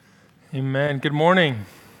Amen. Good morning.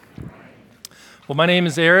 Well, my name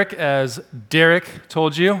is Eric, as Derek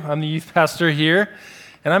told you. I'm the youth pastor here,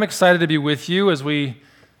 and I'm excited to be with you as we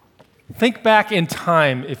think back in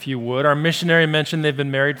time, if you would. Our missionary mentioned they've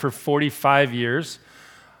been married for 45 years.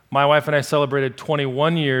 My wife and I celebrated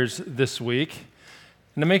 21 years this week,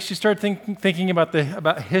 and it makes you start thinking about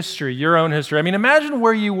history, your own history. I mean, imagine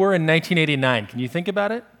where you were in 1989. Can you think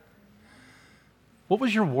about it? What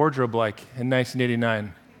was your wardrobe like in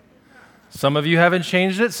 1989? Some of you haven't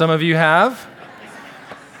changed it, some of you have.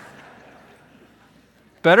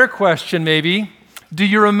 Better question, maybe. Do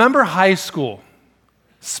you remember high school?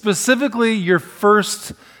 Specifically, your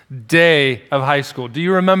first day of high school. Do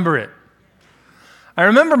you remember it? I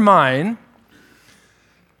remember mine.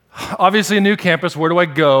 Obviously, a new campus. Where do I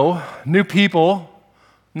go? New people.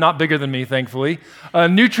 Not bigger than me, thankfully.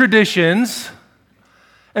 New traditions.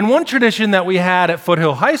 And one tradition that we had at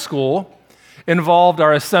Foothill High School involved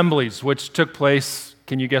our assemblies, which took place,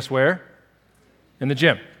 can you guess where? In the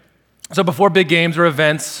gym. So before big games or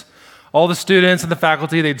events, all the students and the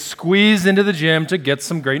faculty, they'd squeeze into the gym to get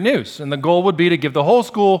some great news. And the goal would be to give the whole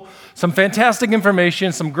school some fantastic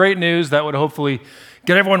information, some great news that would hopefully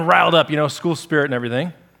get everyone riled up, school spirit and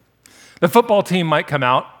everything. The football team might come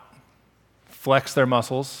out, flex their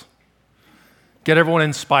muscles, get everyone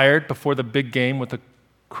inspired before the big game with the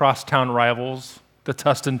crosstown rivals, the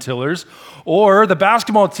Tustin Tillers, or the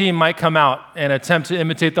basketball team might come out and attempt to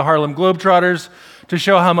imitate the Harlem Globetrotters to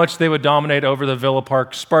show how much they would dominate over the Villa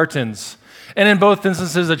Park Spartans. And in both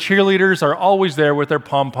instances, the cheerleaders are always there with their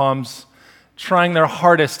pom-poms, trying their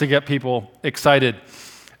hardest to get people excited.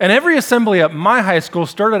 And every assembly at my high school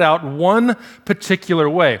started out one particular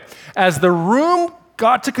way. As the room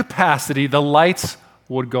got to capacity, the lights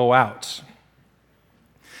would go out,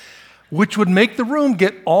 which would make the room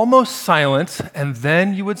get almost silent, and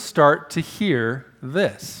then you would start to hear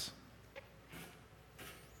this.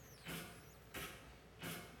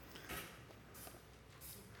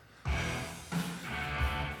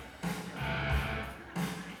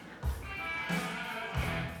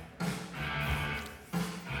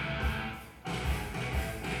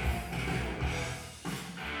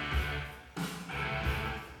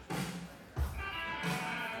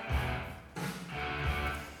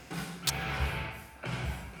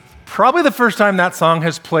 Probably the first time that song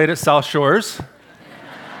has played at South Shores,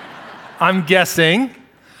 I'm guessing.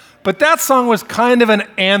 But that song was kind of an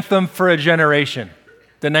anthem for a generation,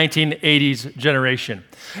 the 1980s generation.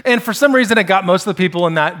 And for some reason, it got most of the people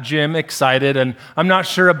in that gym excited, and I'm not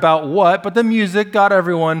sure about what, but the music got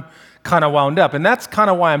everyone kind of wound up. And that's kind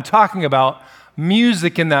of why I'm talking about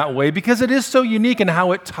music in that way, because it is so unique in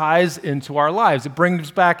how it ties into our lives. It brings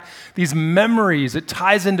back these memories. It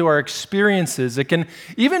ties into our experiences. It can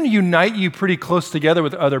even unite you pretty close together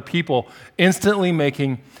with other people, instantly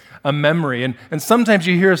making a memory. And sometimes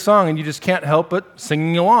you hear a song and you just can't help but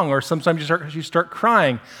singing along, or sometimes you start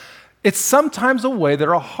crying. It's sometimes a way that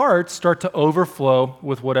our hearts start to overflow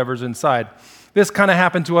with whatever's inside. This kind of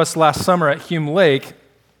happened to us last summer at Hume Lake,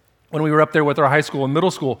 when we were up there with our high school and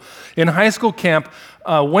middle school. In high school camp,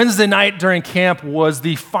 Wednesday night during camp was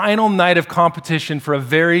the final night of competition for a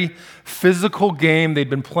very physical game they'd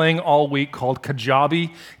been playing all week called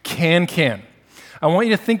Kajabi Can-Can. I want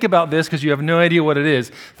you to think about this because you have no idea what it is.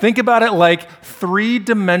 Think about it like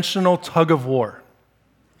three-dimensional tug of war,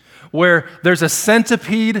 where there's a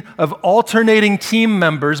centipede of alternating team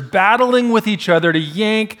members battling with each other to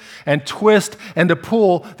yank and twist and to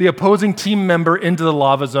pull the opposing team member into the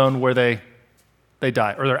lava zone where they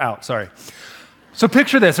die, or they're out, sorry. So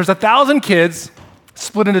picture this. There's 1,000 kids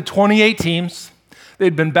split into 28 teams.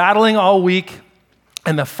 They'd been battling all week,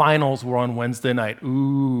 and the finals were on Wednesday night.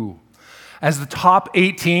 Ooh. As the top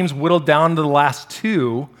 8 teams whittled down to the last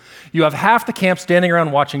 2, you have half the camp standing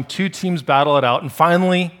around watching 2 teams battle it out, and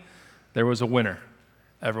finally, there was a winner.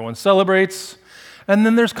 Everyone celebrates, and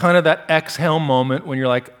then there's kind of that exhale moment when you're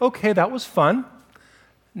like, okay, that was fun.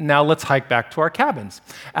 Now let's hike back to our cabins.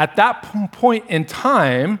 At that point in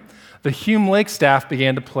time, the Hume Lake staff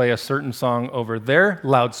began to play a certain song over their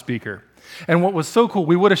loudspeaker. And what was so cool,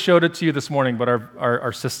 we would have showed it to you this morning, but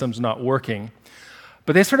our system's not working.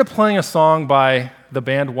 But they started playing a song by the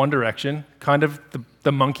band One Direction, kind of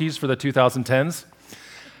the Monkees for the 2010s.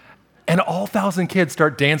 And all 1,000 kids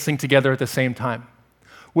start dancing together at the same time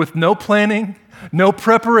with no planning, no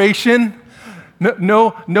preparation,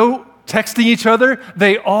 no texting each other.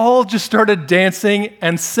 They all just started dancing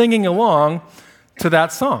and singing along to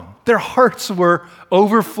that song. Their hearts were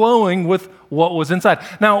overflowing with what was inside.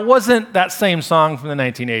 Now, it wasn't that same song from the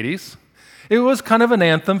 1980s. It was kind of an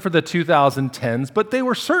anthem for the 2010s, but they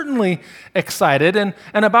were certainly excited, and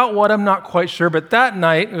about what I'm not quite sure, but that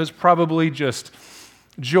night it was probably just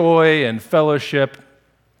joy and fellowship.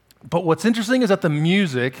 But what's interesting is that the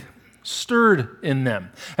music stirred in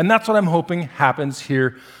them. And that's what I'm hoping happens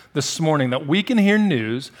here this morning, that we can hear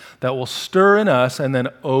news that will stir in us and then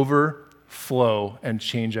overflow and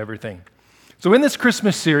change everything. So in this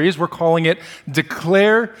Christmas series, we're calling it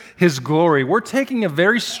Declare His Glory. We're taking a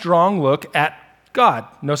very strong look at God,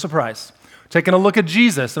 no surprise. We're taking a look at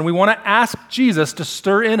Jesus, and we want to ask Jesus to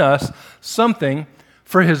stir in us something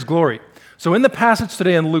for His glory. So in the passage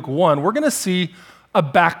today in Luke 1, we're going to see a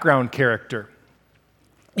background character.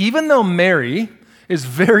 Even though Mary is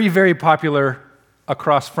very, very popular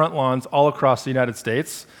across front lawns all across the United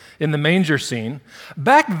States in the manger scene,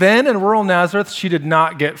 back then in rural Nazareth, she did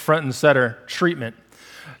not get front and center treatment.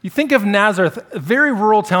 You think of Nazareth, a very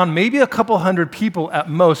rural town, maybe a couple hundred people at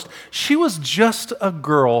most. She was just a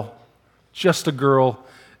girl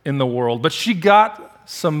in the world. But she got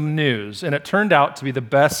some news, and it turned out to be the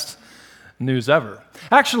best news ever.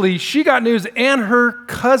 Actually, she got news, and her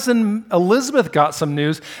cousin Elizabeth got some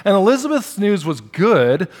news, and Elizabeth's news was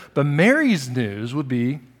good, but Mary's news would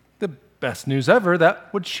be the best news ever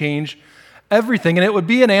that would change everything. And it would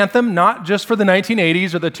be an anthem not just for the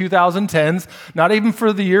 1980s or the 2010s, not even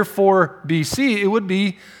for the year 4 BC. It would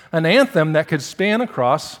be an anthem that could span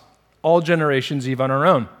across all generations, even our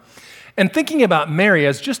own. And thinking about Mary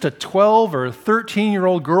as just a 12 or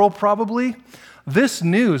 13-year-old girl probably, this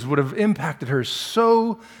news would have impacted her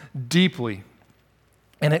so deeply,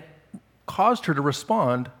 and it caused her to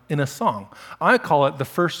respond in a song. I call it the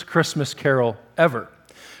first Christmas carol ever.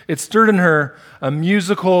 It stirred in her a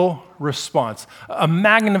musical response, a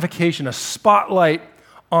magnification, a spotlight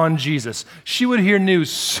on Jesus. She would hear news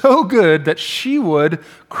so good that she would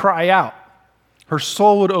cry out. Her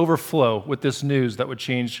soul would overflow with this news that would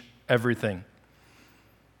change everything.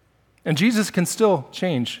 And Jesus can still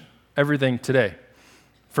change everything today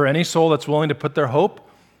for any soul that's willing to put their hope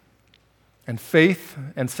and faith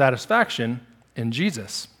and satisfaction in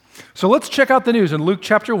Jesus. So let's check out the news in Luke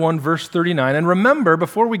chapter 1, verse 39. And remember,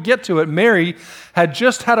 before we get to it, Mary had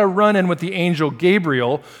just had a run-in with the angel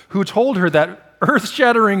Gabriel, who told her that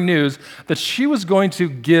earth-shattering news that she was going to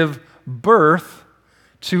give birth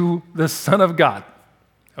to the Son of God.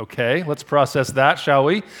 Okay, let's process that, shall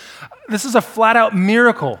we? This is a flat-out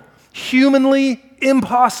miracle, humanly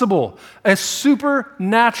impossible, a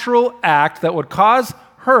supernatural act that would cause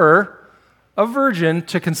her, a virgin,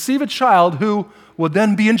 to conceive a child who would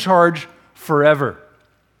then be in charge forever.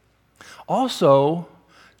 Also,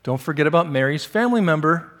 don't forget about Mary's family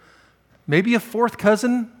member, maybe a fourth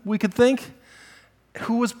cousin, we could think,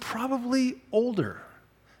 who was probably older.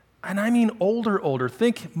 And I mean older.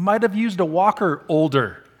 Think might have used a walker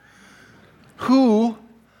older, who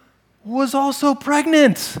was also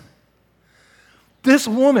pregnant. This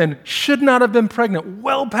woman should not have been pregnant,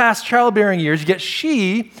 well past childbearing years, yet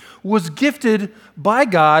she was gifted by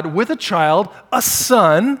God with a child, a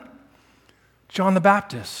son, John the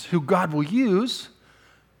Baptist, who God will use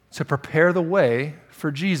to prepare the way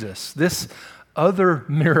for Jesus. This other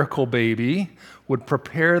miracle baby would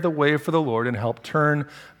prepare the way for the Lord and help turn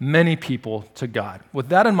many people to God. With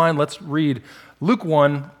that in mind, let's read Luke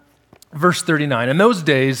 1, verse 39. In those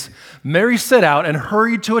days, Mary set out and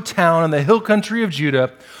hurried to a town in the hill country of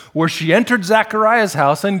Judah, where she entered Zechariah's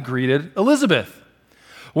house and greeted Elizabeth.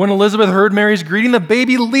 When Elizabeth heard Mary's greeting, the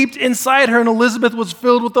baby leaped inside her, and Elizabeth was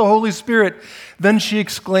filled with the Holy Spirit. Then she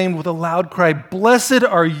exclaimed with a loud cry, "Blessed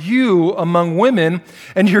are you among women,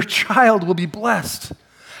 and your child will be blessed.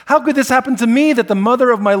 How could this happen to me, that the mother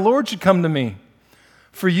of my Lord should come to me?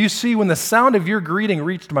 For you see, when the sound of your greeting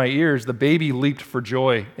reached my ears, the baby leaped for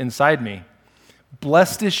joy inside me.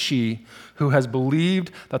 Blessed is she who has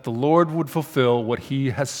believed that the Lord would fulfill what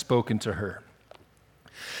he has spoken to her."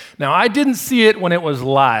 Now, I didn't see it when it was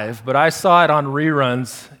live, but I saw it on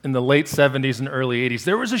reruns in the late 70s and early 80s.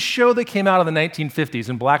 There was a show that came out in the 1950s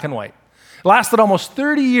in black and white. It lasted almost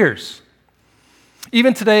 30 years.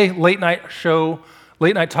 Even today, late night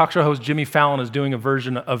talk show host Jimmy Fallon is doing a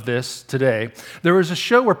version of this today. There was a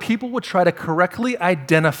show where people would try to correctly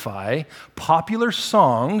identify popular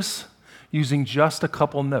songs using just a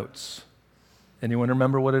couple notes. Anyone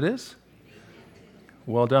remember what it is?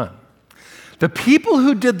 Well done. The people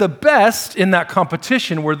who did the best in that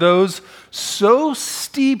competition were those so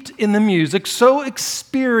steeped in the music, so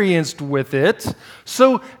experienced with it,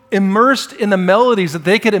 so immersed in the melodies that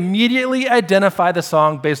they could immediately identify the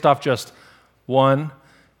song based off just 1,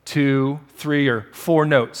 2, 3, or 4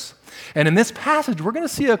 notes. And in this passage, we're going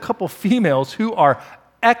to see a couple females who are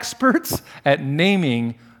experts at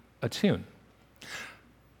naming a tune.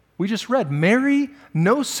 We just read, Mary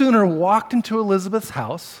no sooner walked into Elizabeth's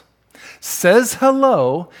house, says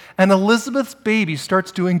hello, and Elizabeth's baby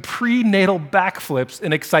starts doing prenatal backflips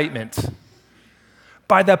in excitement.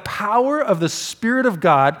 By the power of the Spirit of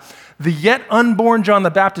God, the yet unborn John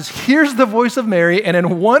the Baptist hears the voice of Mary and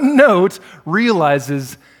in one note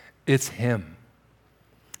realizes it's him.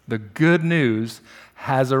 The good news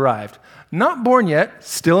has arrived. Not born yet,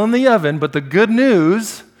 still in the oven, but the good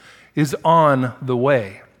news is on the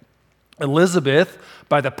way. Elizabeth,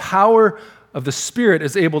 by the power of the Spirit,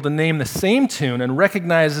 is able to name the same tune and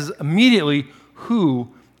recognizes immediately who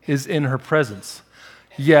is in her presence.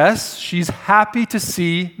 Yes, she's happy to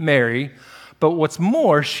see Mary, but what's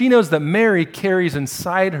more, she knows that Mary carries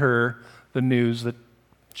inside her the news that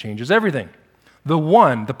changes everything. The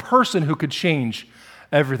one, the person who could change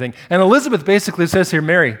everything. And Elizabeth basically says here,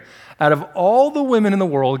 Mary, out of all the women in the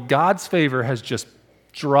world, God's favor has just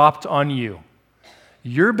dropped on you.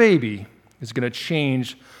 Your baby is going to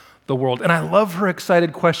change the world. And I love her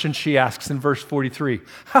excited question she asks in verse 43.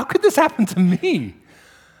 How could this happen to me?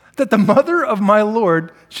 That the mother of my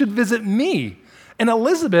Lord should visit me. And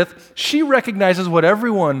Elizabeth, she recognizes what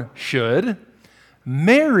everyone should.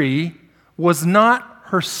 Mary was not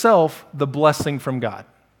herself the blessing from God.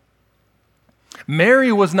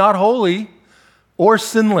 Mary was not holy or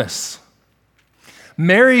sinless.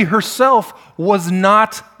 Mary herself was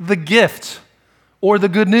not the gift or the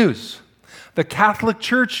good news. The Catholic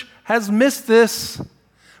Church has missed this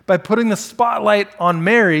by putting the spotlight on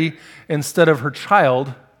Mary instead of her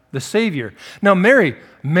child, the Savior. Now, Mary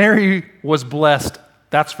was blessed,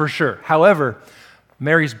 that's for sure. However,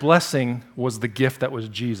 Mary's blessing was the gift that was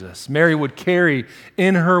Jesus. Mary would carry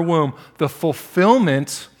in her womb the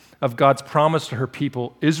fulfillment of God's promise to her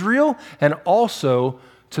people, Israel, and also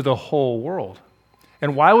to the whole world.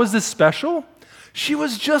 And why was this special? She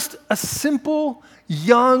was just a simple,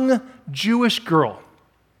 young Jewish girl,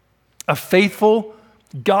 a faithful,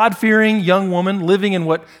 God-fearing young woman living in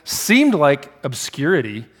what seemed like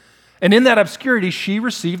obscurity. And in that obscurity, she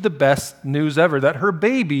received the best news ever, that her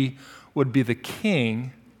baby would be the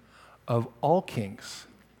king of all kings.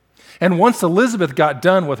 And once Elizabeth got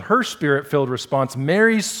done with her spirit-filled response,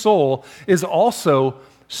 Mary's soul is also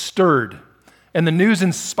stirred. And the news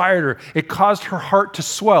inspired her. It caused her heart to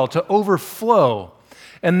swell, to overflow.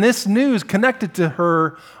 And this news connected to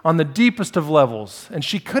her on the deepest of levels. And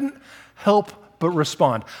she couldn't help but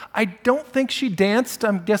respond. I don't think she danced,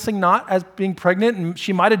 I'm guessing not, as being pregnant, and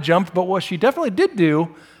she might have jumped, but what she definitely did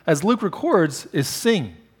do, as Luke records, is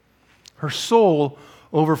sing. Her soul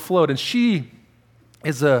overflowed, and she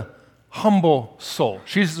is a humble soul.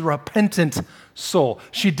 She's a repentant soul.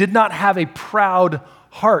 She did not have a proud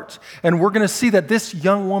heart, and we're going to see that this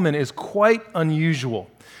young woman is quite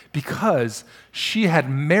unusual because she had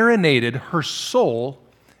marinated her soul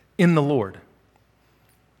in the Lord.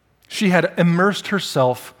 She had immersed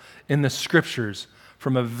herself in the scriptures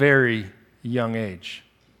from a very young age.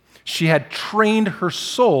 She had trained her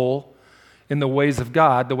soul in the ways of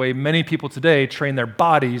God, the way many people today train their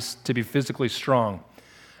bodies to be physically strong.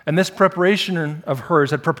 And this preparation of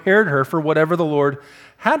hers had prepared her for whatever the Lord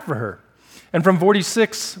had for her. And from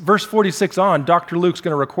verse 46 on, Dr. Luke's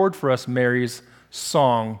going to record for us Mary's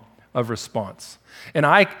song of response. And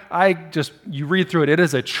you read through it, it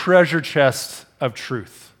is a treasure chest of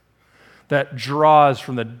truth that draws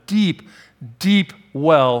from the deep, deep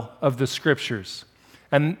well of the scriptures.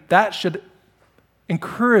 And that should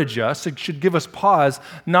encourage us, it should give us pause,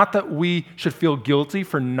 not that we should feel guilty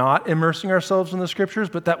for not immersing ourselves in the scriptures,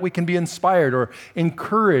 but that we can be inspired or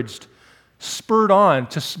encouraged, spurred on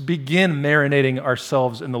to begin marinating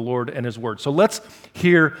ourselves in the Lord and His Word. So let's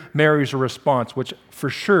hear Mary's response, which for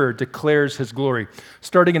sure declares His glory.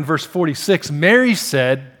 Starting in verse 46, Mary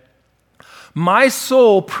said, "My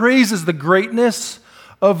soul praises the greatness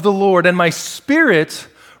of the Lord, and my spirit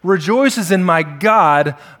rejoices in my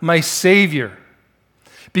God, my Savior,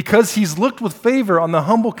 because He's looked with favor on the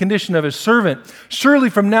humble condition of His servant. Surely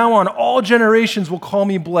from now on all generations will call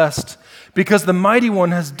me blessed, because the Mighty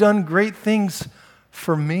One has done great things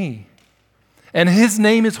for me. And His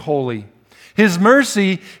name is holy. His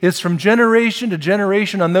mercy is from generation to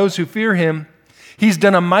generation on those who fear Him. He's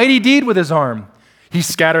done a mighty deed with His arm. He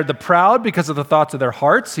scattered the proud because of the thoughts of their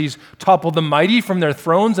hearts. He's toppled the mighty from their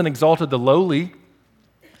thrones and exalted the lowly.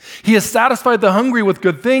 He has satisfied the hungry with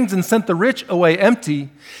good things and sent the rich away empty.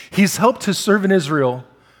 He's helped His servant Israel,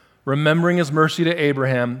 remembering His mercy to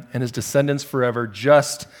Abraham and his descendants forever,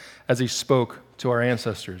 just as He spoke to our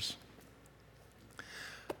ancestors."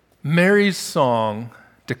 Mary's song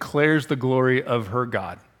declares the glory of her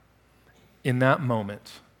God in that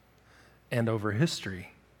moment and over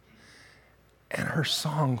history. and her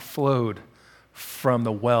song flowed from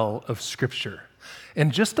the well of Scripture.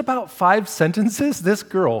 In just about 5 sentences, this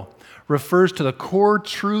girl refers to the core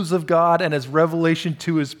truths of God and his revelation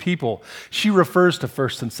to his people. She refers to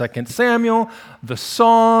 1st and 2nd Samuel, the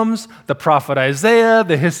Psalms, the prophet Isaiah,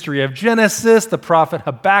 the history of Genesis, the prophet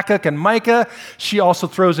Habakkuk and Micah. She also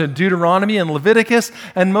throws in Deuteronomy and Leviticus,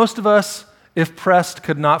 and most of us, if pressed,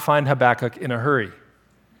 could not find Habakkuk in a hurry.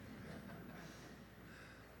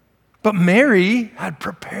 But Mary had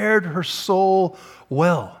prepared her soul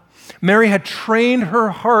well. Mary had trained her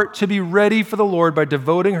heart to be ready for the Lord by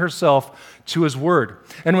devoting herself to his word.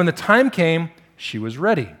 And when the time came, she was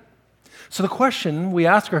ready. So the question we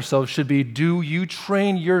ask ourselves should be, do you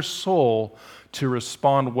train your soul to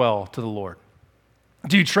respond well to the Lord?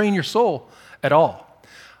 Do you train your soul at all?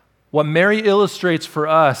 What Mary illustrates for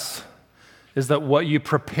us is that what you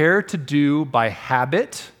prepare to do by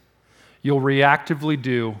habit, you'll reactively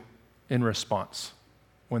do in response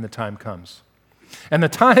when the time comes. And the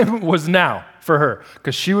time was now for her,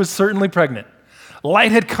 because she was certainly pregnant.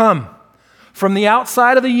 Light had come. From the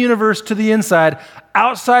outside of the universe to the inside,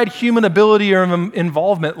 outside human ability or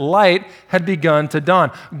involvement, light had begun to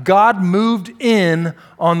dawn. God moved in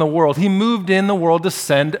on the world. He moved in the world to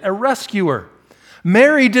send a rescuer.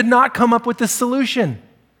 Mary did not come up with the solution.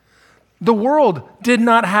 The world did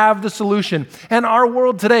not have the solution, and our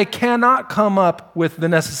world today cannot come up with the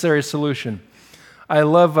necessary solution. I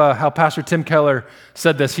love how Pastor Tim Keller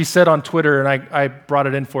said this. He said on Twitter, and I brought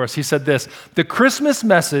it in for us, he said this: the Christmas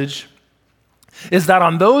message is that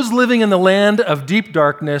on those living in the land of deep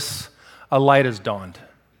darkness, a light has dawned.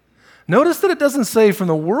 Notice that it doesn't say from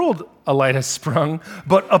the world a light has sprung,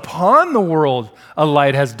 but upon the world a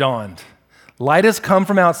light has dawned. Light has come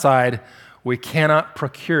from outside. We cannot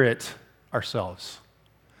procure it ourselves.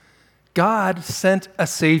 God sent a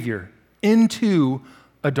Savior into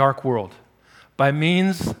a dark world by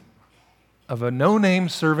means of a no-name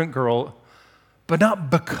servant girl, but not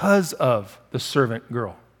because of the servant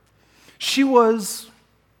girl. She was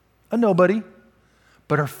a nobody,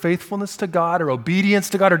 but her faithfulness to God, her obedience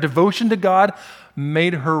to God, her devotion to God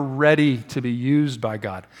made her ready to be used by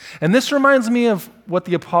God. And this reminds me of what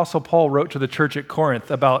the Apostle Paul wrote to the church at Corinth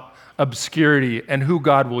about obscurity and who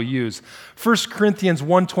God will use. 1 Corinthians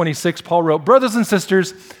 1:26, Paul wrote, "Brothers and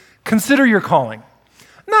sisters, consider your calling.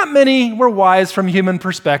 Not many were wise from human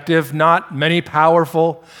perspective, not many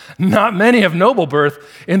powerful, not many of noble birth.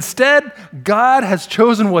 Instead, God has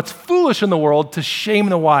chosen what's foolish in the world to shame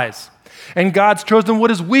the wise. And God's chosen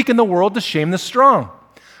what is weak in the world to shame the strong.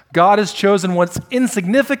 God has chosen what's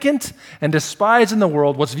insignificant and despised in the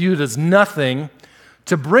world, what's viewed as nothing,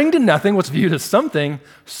 to bring to nothing what's viewed as something,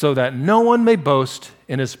 so that no one may boast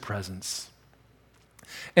in his presence."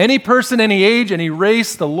 Any person, any age, any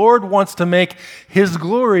race, the Lord wants to make his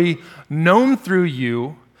glory known through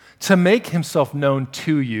you, to make himself known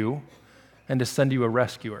to you, and to send you a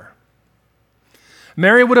rescuer.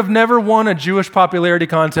 Mary would have never won a Jewish popularity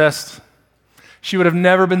contest. She would have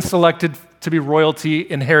never been selected to be royalty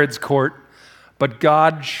in Herod's court, but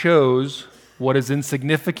God chose what is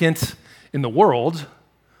insignificant in the world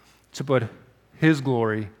to put his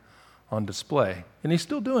glory on display. And he's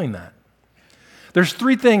still doing that. There's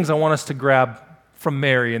 3 things I want us to grab from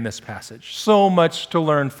Mary in this passage. So much to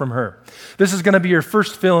learn from her. This is going to be your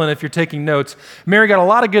first fill-in if you're taking notes. Mary got a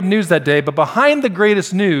lot of good news that day, but behind the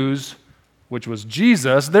greatest news, which was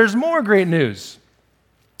Jesus, there's more great news.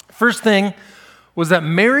 First thing was that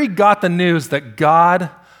Mary got the news that God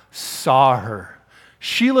saw her.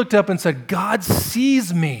 She looked up and said, "God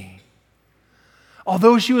sees me."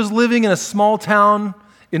 Although she was living in a small town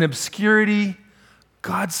in obscurity,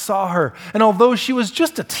 God saw her. And although she was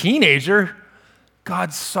just a teenager,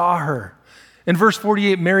 God saw her. In verse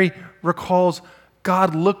 48, Mary recalls,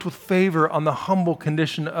 God looked with favor on the humble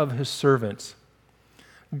condition of his servants.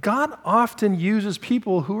 God often uses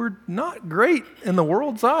people who are not great in the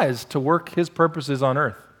world's eyes to work his purposes on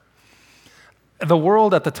earth. The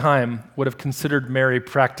world at the time would have considered Mary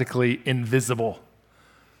practically invisible.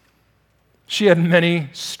 She had many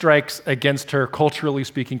strikes against her, culturally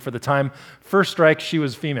speaking, for the time. First strike, she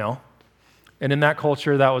was female. And in that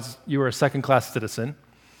culture, that was you were a second-class citizen.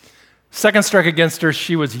 Second strike against her,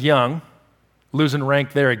 she was young, losing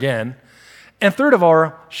rank there again. And third of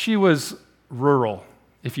all, she was rural,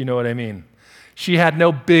 if you know what I mean. She had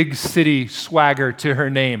no big city swagger to her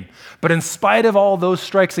name. But in spite of all those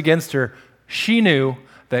strikes against her, she knew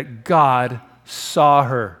that God saw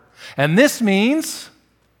her. And this means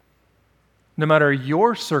no matter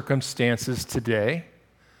your circumstances today,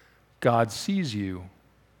 God sees you.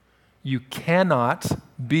 You cannot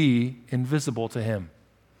be invisible to him.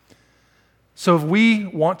 So if we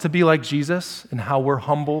want to be like Jesus in how we're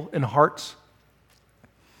humble in heart,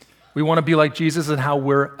 we want to be like Jesus in how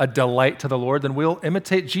we're a delight to the Lord, then we'll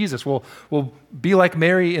imitate Jesus. We'll be like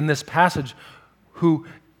Mary in this passage, who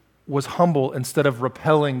was humble instead of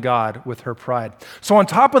repelling God with her pride. So on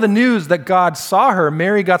top of the news that God saw her,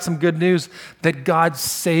 Mary got some good news that God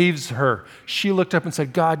saves her. She looked up and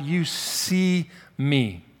said, God, you see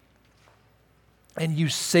me, and you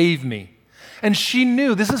save me. And she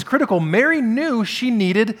knew, this is critical, Mary knew she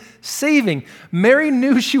needed saving. Mary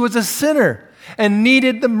knew she was a sinner and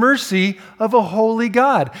needed the mercy of a holy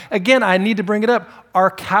God. Again, I need to bring it up.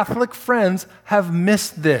 Our Catholic friends have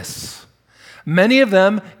missed this. Many of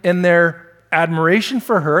them, in their admiration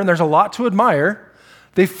for her, and there's a lot to admire,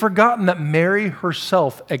 they've forgotten that Mary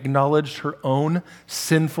herself acknowledged her own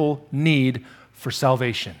sinful need for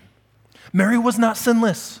salvation. Mary was not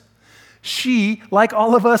sinless. She, like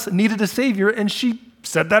all of us, needed a Savior, and she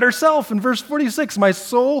said that herself in verse 46. My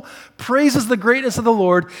soul praises the greatness of the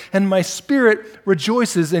Lord, and my spirit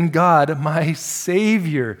rejoices in God, my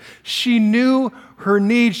Savior. She knew her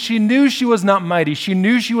need. She knew she was not mighty. She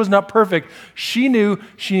knew she was not perfect. She knew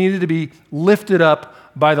she needed to be lifted up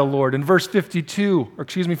by the Lord. In verse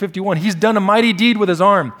 51, he's done a mighty deed with his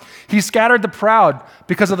arm. He scattered the proud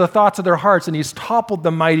because of the thoughts of their hearts, and he's toppled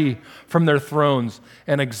the mighty from their thrones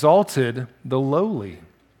and exalted the lowly.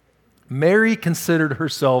 Mary considered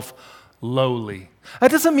herself lowly.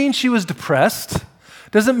 That doesn't mean she was depressed.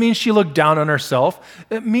 Doesn't mean she looked down on herself.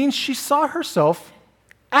 It means she saw herself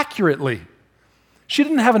accurately. She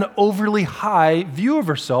didn't have an overly high view of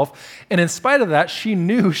herself, and in spite of that, she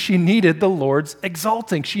knew she needed the Lord's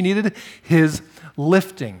exalting. She needed his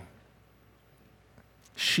lifting.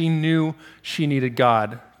 She knew she needed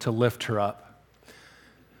God to lift her up.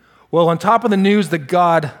 Well, on top of the news that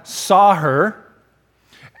God saw her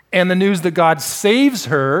and the news that God saves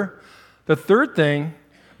her, the third thing,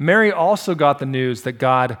 Mary also got the news that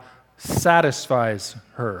God satisfies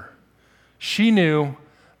her. She knew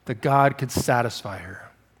that God could satisfy her.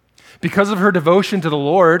 Because of her devotion to the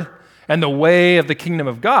Lord and the way of the kingdom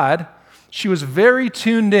of God, she was very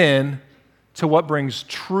tuned in to what brings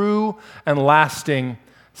true and lasting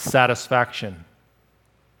satisfaction.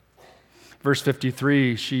 Verse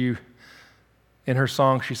 53, in her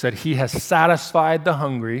song, she said, He has satisfied the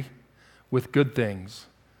hungry with good things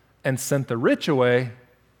and sent the rich away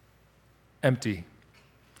empty.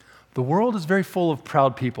 The world is very full of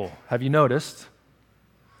proud people. Have you noticed?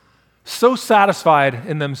 So satisfied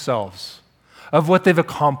in themselves of what they've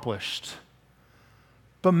accomplished.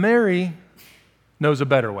 But Mary knows a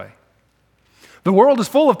better way. The world is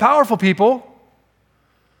full of powerful people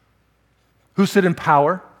who sit in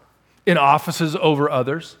power, in offices over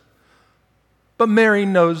others. But Mary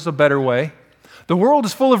knows a better way. The world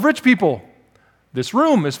is full of rich people. This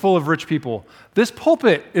room is full of rich people. This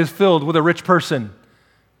pulpit is filled with a rich person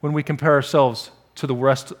when we compare ourselves to the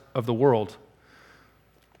rest of the world.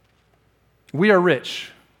 We are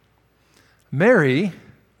rich. Mary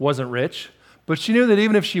wasn't rich, but she knew that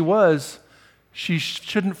even if she was, she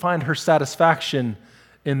shouldn't find her satisfaction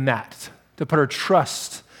in that, to put her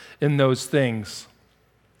trust in those things.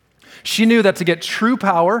 She knew that to get true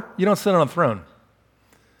power, you don't sit on a throne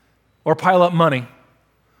or pile up money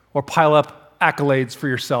or pile up accolades for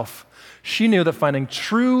yourself. She knew that finding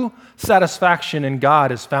true satisfaction in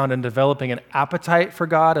God is found in developing an appetite for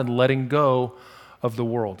God and letting go of the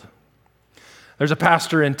world. There's a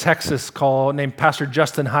pastor in Texas named Pastor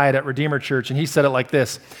Justin Hyde at Redeemer Church, and he said it like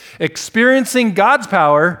this: experiencing God's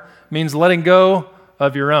power means letting go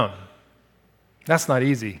of your own. That's not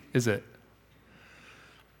easy, is it?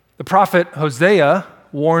 The prophet Hosea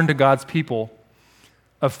warned God's people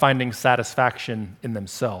of finding satisfaction in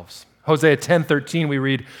themselves. Hosea 10:13, we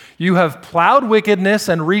read, You have plowed wickedness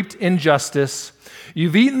and reaped injustice.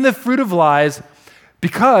 You've eaten the fruit of lies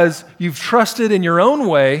because you've trusted in your own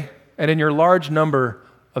way and in your large number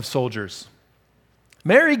of soldiers.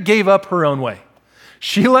 Mary gave up her own way.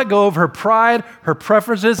 She let go of her pride, her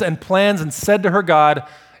preferences, and plans and said to her God,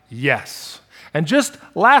 yes. And just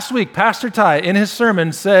last week, Pastor Ty, in his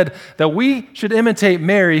sermon, said that we should imitate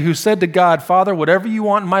Mary, who said to God, Father, whatever you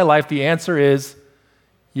want in my life, the answer is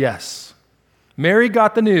yes. Mary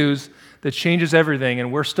got the news that changes everything,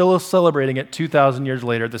 and we're still celebrating it 2,000 years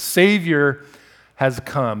later. The Savior has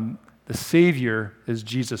come. The Savior is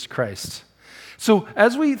Jesus Christ. So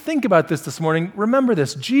as we think about this morning, remember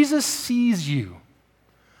this. Jesus sees you.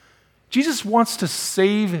 Jesus wants to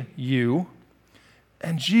save you,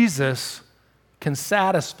 and Jesus can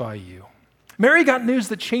satisfy you. Mary got news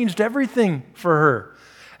that changed everything for her,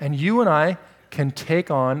 and you and I can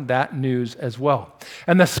take on that news as well.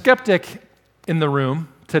 And the skeptic in the room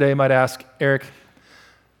today might ask, Eric,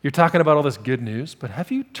 you're talking about all this good news, but have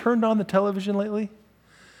you turned on the television lately?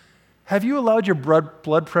 Have you allowed your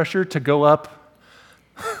blood pressure to go up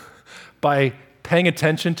by paying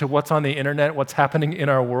attention to what's on the internet, what's happening in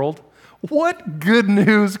our world? What good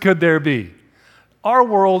news could there be? Our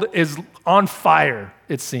world is on fire,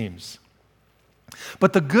 it seems.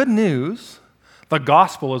 But the good news, the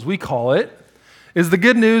gospel as we call it, is the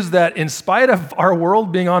good news that in spite of our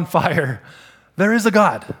world being on fire, there is a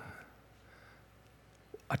God,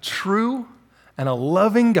 a true and a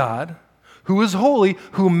loving God who is holy,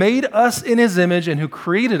 who made us in his image and who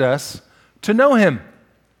created us to know him.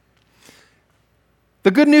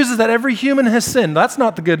 The good news is that every human has sinned. That's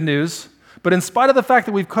not the good news. But in spite of the fact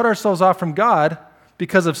that we've cut ourselves off from God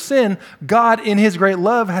because of sin, God in his great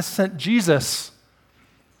love has sent Jesus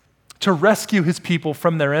to rescue his people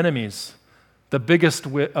from their enemies, the biggest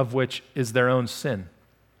of which is their own sin.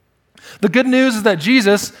 The good news is that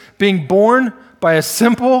Jesus, being born by a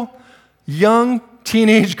simple, young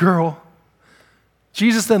teenage girl,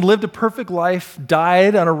 Jesus then lived a perfect life,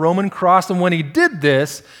 died on a Roman cross, and when he did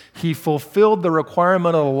this, he fulfilled the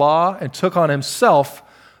requirement of the law and took on himself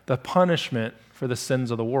the punishment for the sins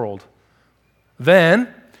of the world.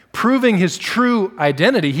 Then, proving his true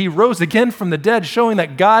identity, he rose again from the dead, showing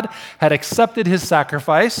that God had accepted his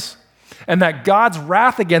sacrifice and that God's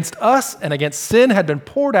wrath against us and against sin had been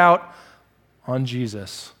poured out on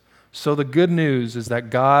Jesus. So the good news is that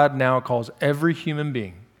God now calls every human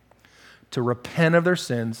being to repent of their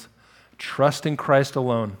sins, trust in Christ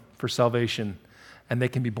alone for salvation, and they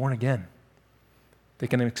can be born again. They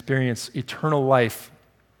can experience eternal life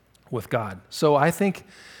with God. So I think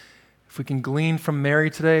if we can glean from Mary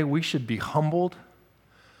today, we should be humbled.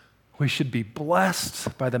 We should be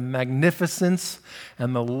blessed by the magnificence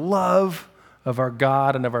and the love of our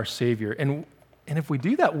God and of our Savior. And if we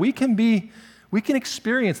do that, we can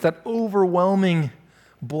experience that overwhelming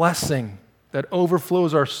blessing that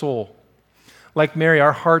overflows our soul. Like Mary,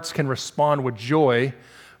 our hearts can respond with joy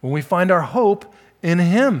when we find our hope in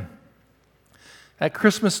him. At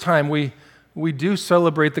Christmas time, we do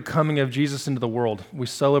celebrate the coming of Jesus into the world. We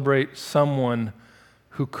celebrate someone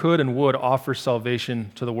who could and would offer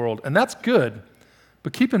salvation to the world. And that's good,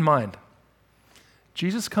 but keep in mind,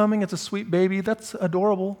 Jesus coming as a sweet baby, that's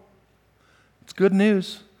adorable. It's good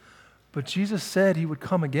news. But Jesus said he would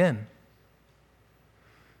come again.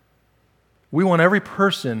 We want every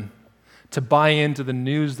person to buy into the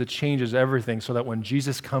news that changes everything so that when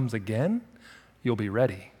Jesus comes again, you'll be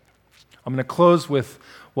ready. I'm going to close with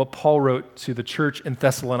what Paul wrote to the church in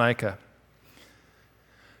Thessalonica.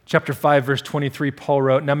 Chapter 5, verse 23, Paul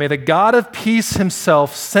wrote, "Now may the God of peace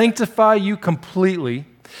himself sanctify you completely,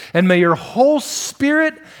 and may your whole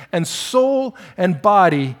spirit and soul and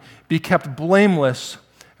body be kept blameless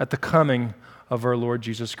at the coming of our Lord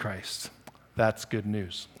Jesus Christ." That's good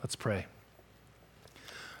news. Let's pray.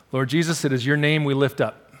 Lord Jesus, it is your name we lift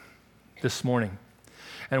up this morning.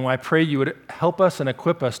 And I pray you would help us and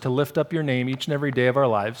equip us to lift up your name each and every day of our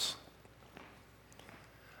lives,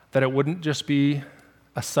 that it wouldn't just be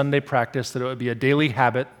a Sunday practice, that it would be a daily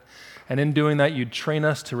habit, and in doing that, you'd train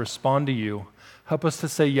us to respond to you. Help us to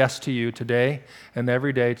say yes to you today and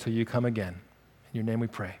every day till you come again. In your name we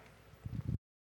pray.